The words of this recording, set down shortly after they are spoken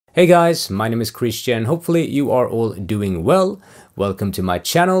Hey guys, my name is Christian. Hopefully you are all doing well. Welcome to my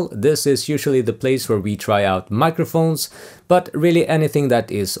channel. This is usually the place where we try out microphones, but really anything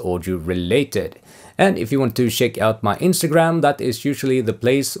that is audio related. And if you want to check out my Instagram, that is usually the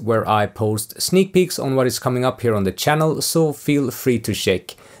place where I post sneak peeks on what is coming up here on the channel, so feel free to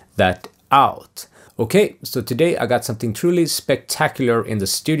check that out. Okay, so today I got something truly spectacular in the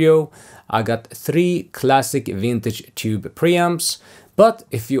studio. I got 3 classic vintage tube preamps. But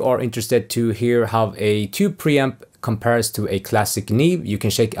if you are interested to hear how a tube preamp compares to a classic Neve, you can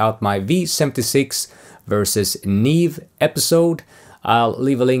check out my V76 versus Neve episode. I'll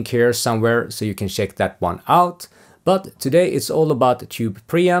leave a link here somewhere so you can check that one out. But today it's all about tube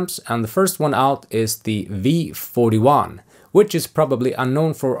preamps, and the first one out is the V41, which is probably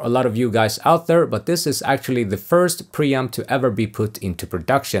unknown for a lot of you guys out there, but this is actually the first preamp to ever be put into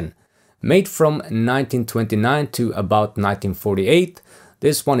production. Made from 1929 to about 1948,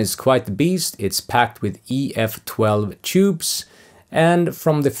 this one is quite the beast. It's packed with EF12 tubes, and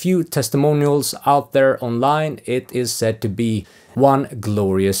from the few testimonials out there online, it is said to be one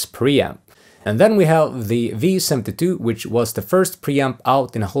glorious preamp. And then we have the V72, which was the first preamp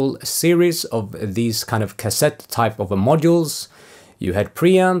out in a whole series of these kind of cassette type of modules. You had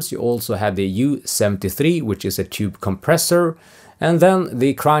preamps, you also had the U73, which is a tube compressor, and then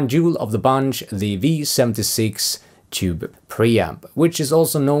the crown jewel of the bunch, the V76 tube preamp, which is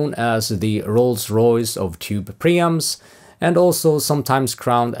also known as the Rolls-Royce of tube preamps, and also sometimes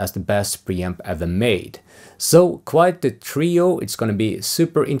crowned as the best preamp ever made. So quite the trio. It's going to be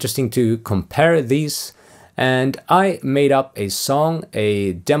super interesting to compare these. And I made up a song,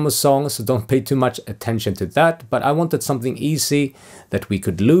 a demo song, so don't pay too much attention to that, but I wanted something easy that we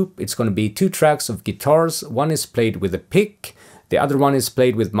could loop. It's going to be 2 tracks of guitars. One is played with a pick, the other one is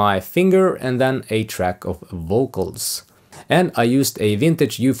played with my finger, and then a track of vocals. And I used a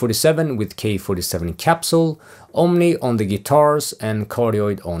vintage U47 with K47 capsule, Omni on the guitars, and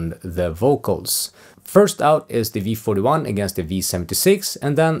cardioid on the vocals. First out is the V41 against the V76,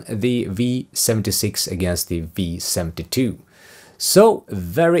 and then the V76 against the V72. So,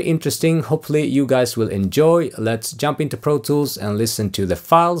 very interesting. Hopefully you guys will enjoy. Let's jump into Pro Tools and listen to the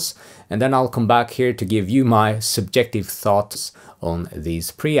files, and then I'll come back here to give you my subjective thoughts on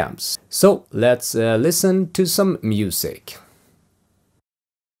these preamps. So, let's listen to some music.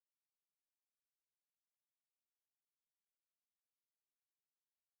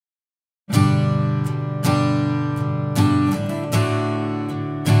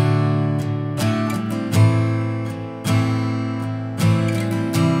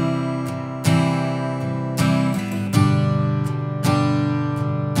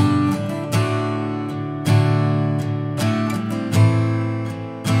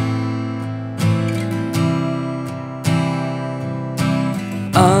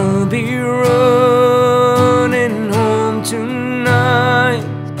 I'll be running home tonight.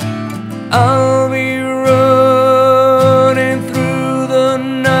 I'll be running through the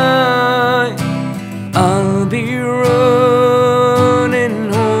night. I'll be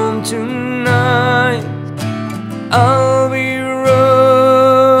running home tonight. I'll be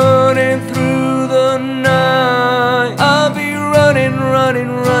running through the night. I'll be running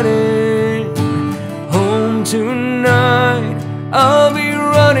home tonight. I'll be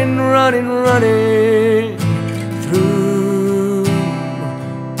running through.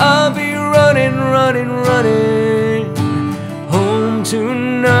 I'll be running home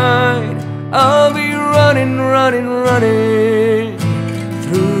tonight. I'll be running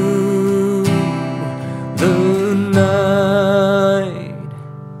through the night.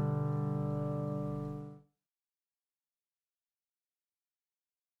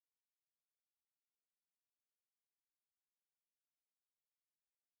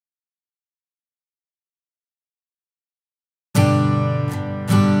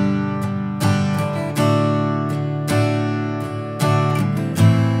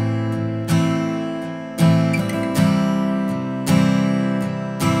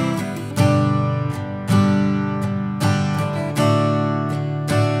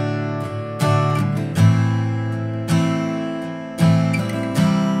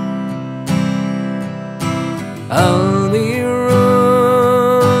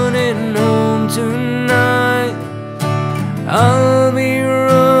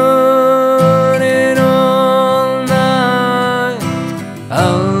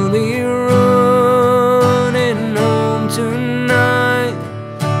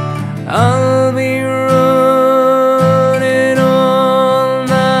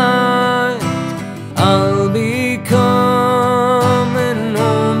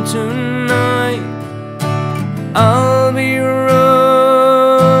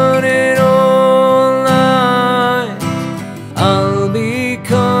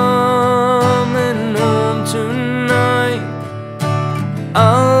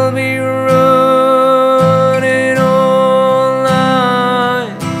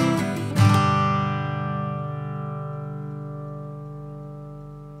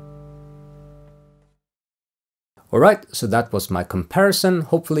 Alright, so that was my comparison.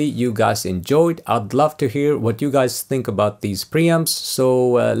 Hopefully you guys enjoyed. I'd love to hear what you guys think about these preamps,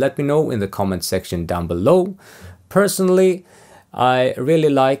 so let me know in the comment section down below. Personally, I really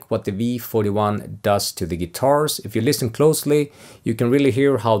like what the V41 does to the guitars. If you listen closely, you can really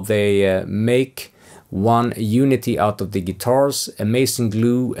hear how they make one unity out of the guitars. Amazing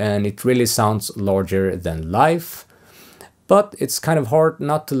glue, and it really sounds larger than life. But it's kind of hard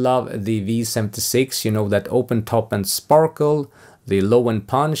not to love the V76, you know, that open top and sparkle, the low end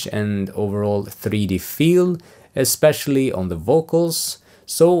punch and overall 3D feel, especially on the vocals.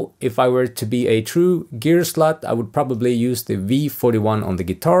 So if I were to be a true gear slut, I would probably use the V41 on the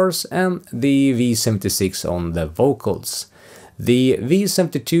guitars and the V76 on the vocals. The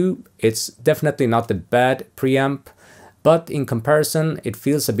V72, it's definitely not a bad preamp, but in comparison, it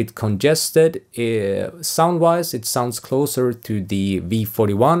feels a bit congested. Sound-wise, it sounds closer to the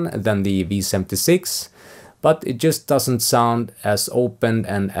V41 than the V76, but it just doesn't sound as open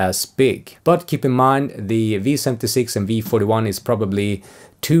and as big. But keep in mind, the V76 and V41 is probably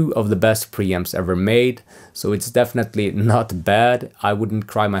two of the best preamps ever made, so it's definitely not bad. I wouldn't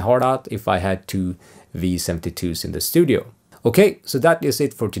cry my heart out if I had two V72s in the studio. Okay, so that is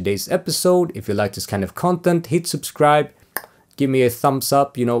it for today's episode. If you like this kind of content, hit subscribe, give me a thumbs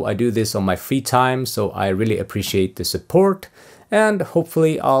up. You know, I do this on my free time, so I really appreciate the support, and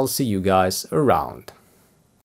hopefully I'll see you guys around.